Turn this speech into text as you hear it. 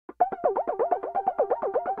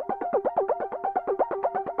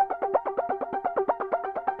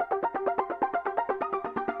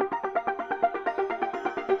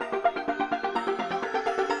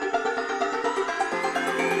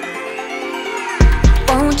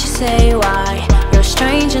Won't you say why you're a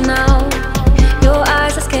stranger now? Your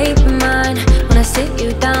eyes escape mine when I sit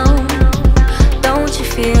you down. Don't you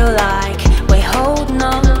feel like we're holding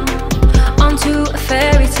on onto a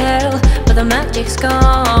fairy tale, but the magic's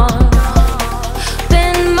gone?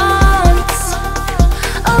 Been months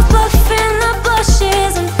of buffing the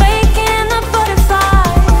blushes and faking the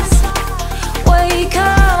butterflies. Wake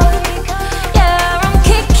up, yeah, I'm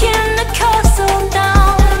kicking the castle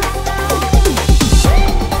down.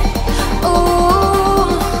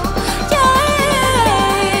 Ooh, yeah,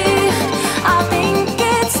 I think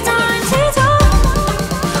it's time to talk.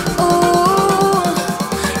 Ooh,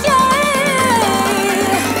 yeah,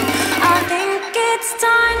 I think it's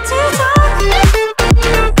time to talk.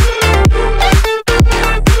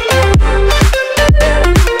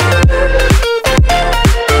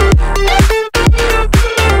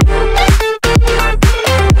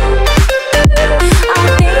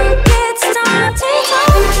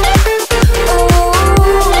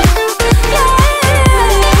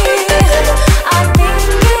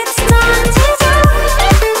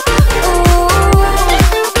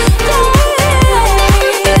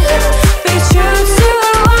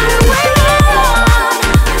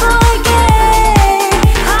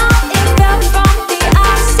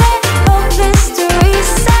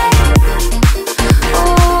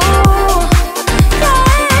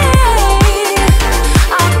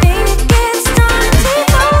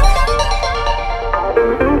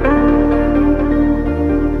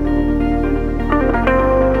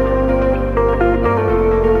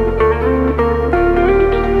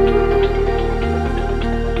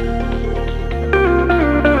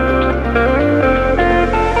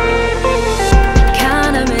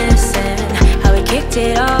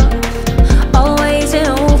 It off, always in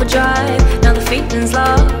overdrive. Now the feeling's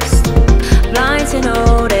lost, blind to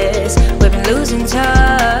notice we've been losing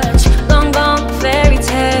touch. Long gone fairy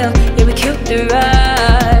tale, yeah, we killed the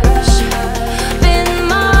rush. Been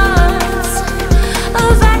months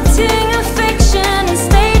of acting a fiction and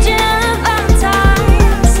staging a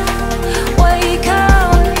Valentine's. Wake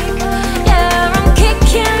up, yeah, I'm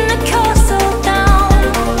kicking the castle down.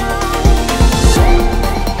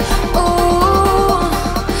 Ooh,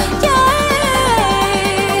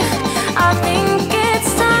 I think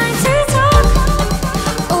it's time to talk.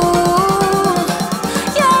 Ooh,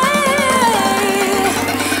 yeah,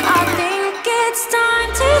 I think it's time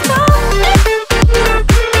to talk.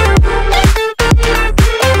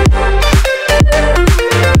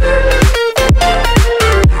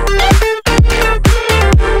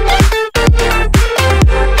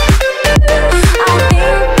 I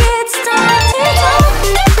think it's time to talk.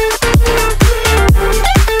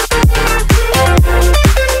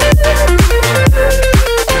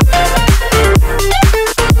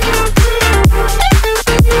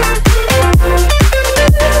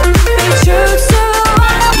 Be true to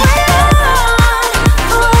what we want.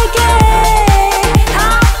 Forget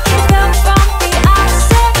how it felt from the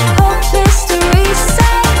outset. Hopeless to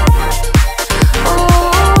reset.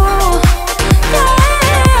 Ooh, yeah,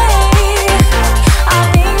 I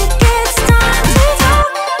think it's time to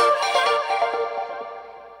talk.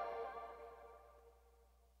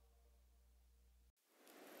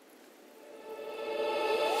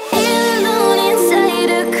 Alone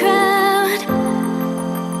inside a crowd,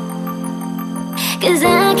 'cause I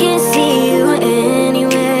can't see you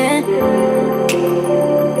anywhere.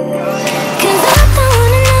 'Cause I don't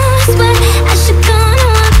wanna know what I should go. No,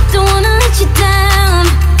 I don't wanna let you down.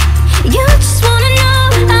 You just wanna know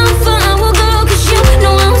how far I will go, 'cause you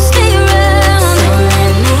know I will stay around. So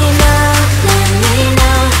let me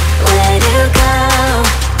know where to go.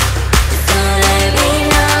 So let me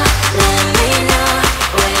know where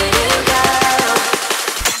to go.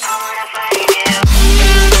 I wanna find you.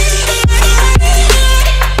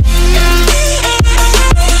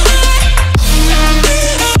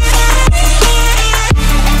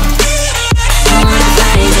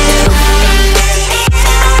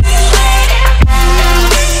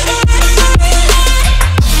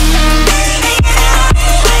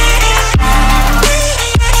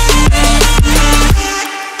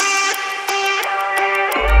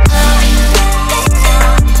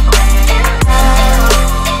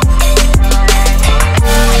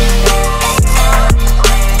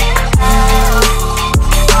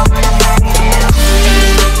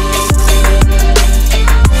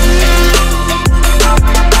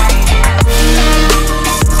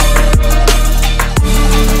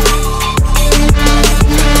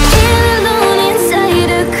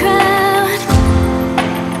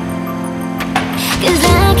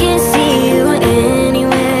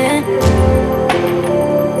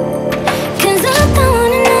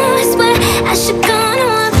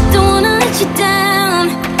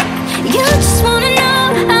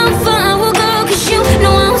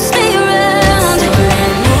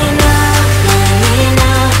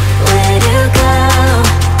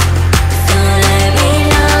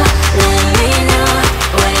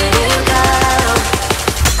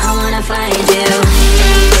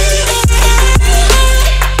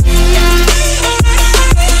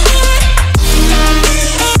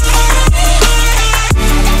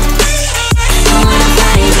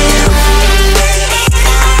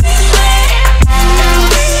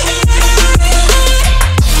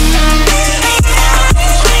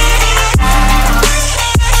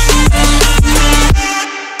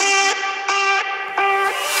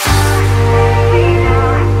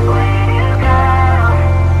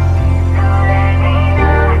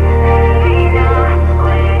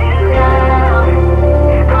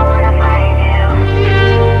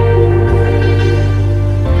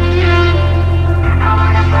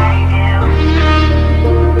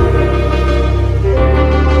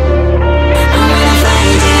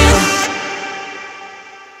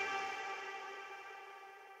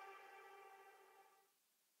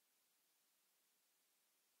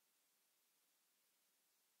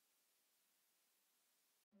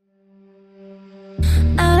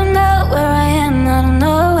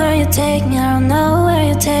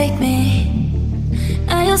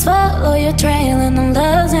 just follow your trail, and I'm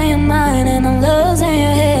losing your mind, and I'm losing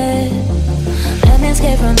your head. Let me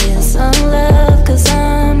escape from this unlove, cause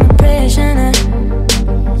I'm a prisoner.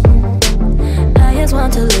 I just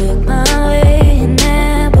want to look my way and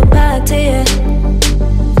never back to you.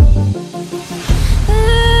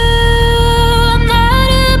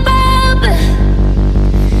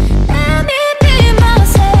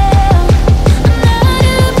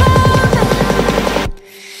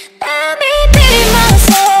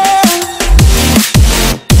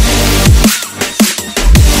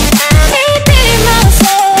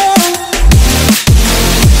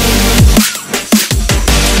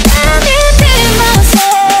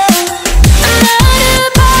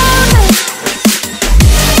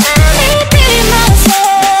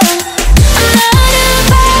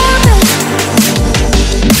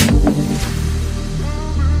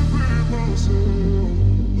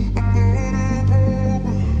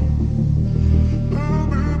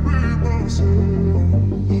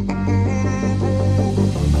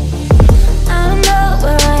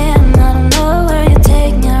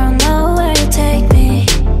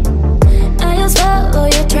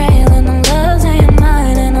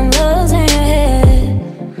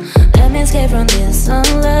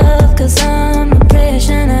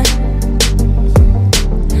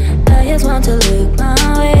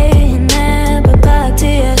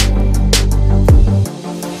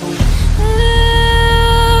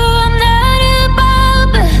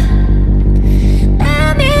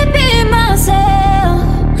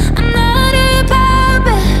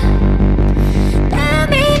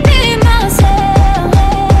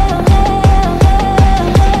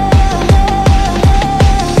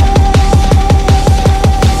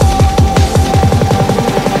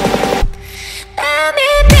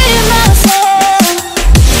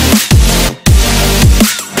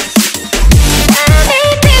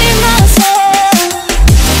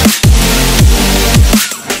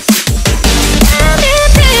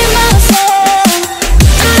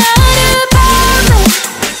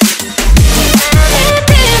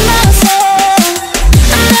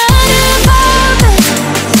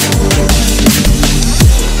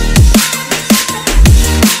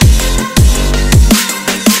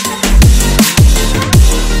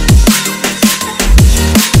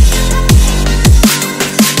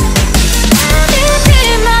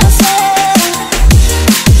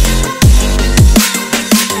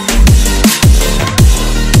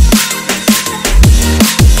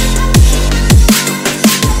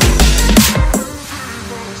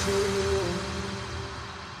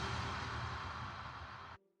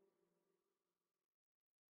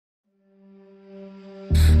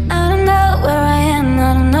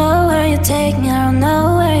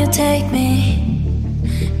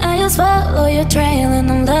 Follow your trail, and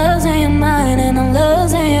I'm losing your mind, and I'm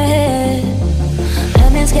losing your head.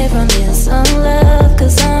 Let me escape from this unlove,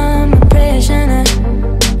 cause I'm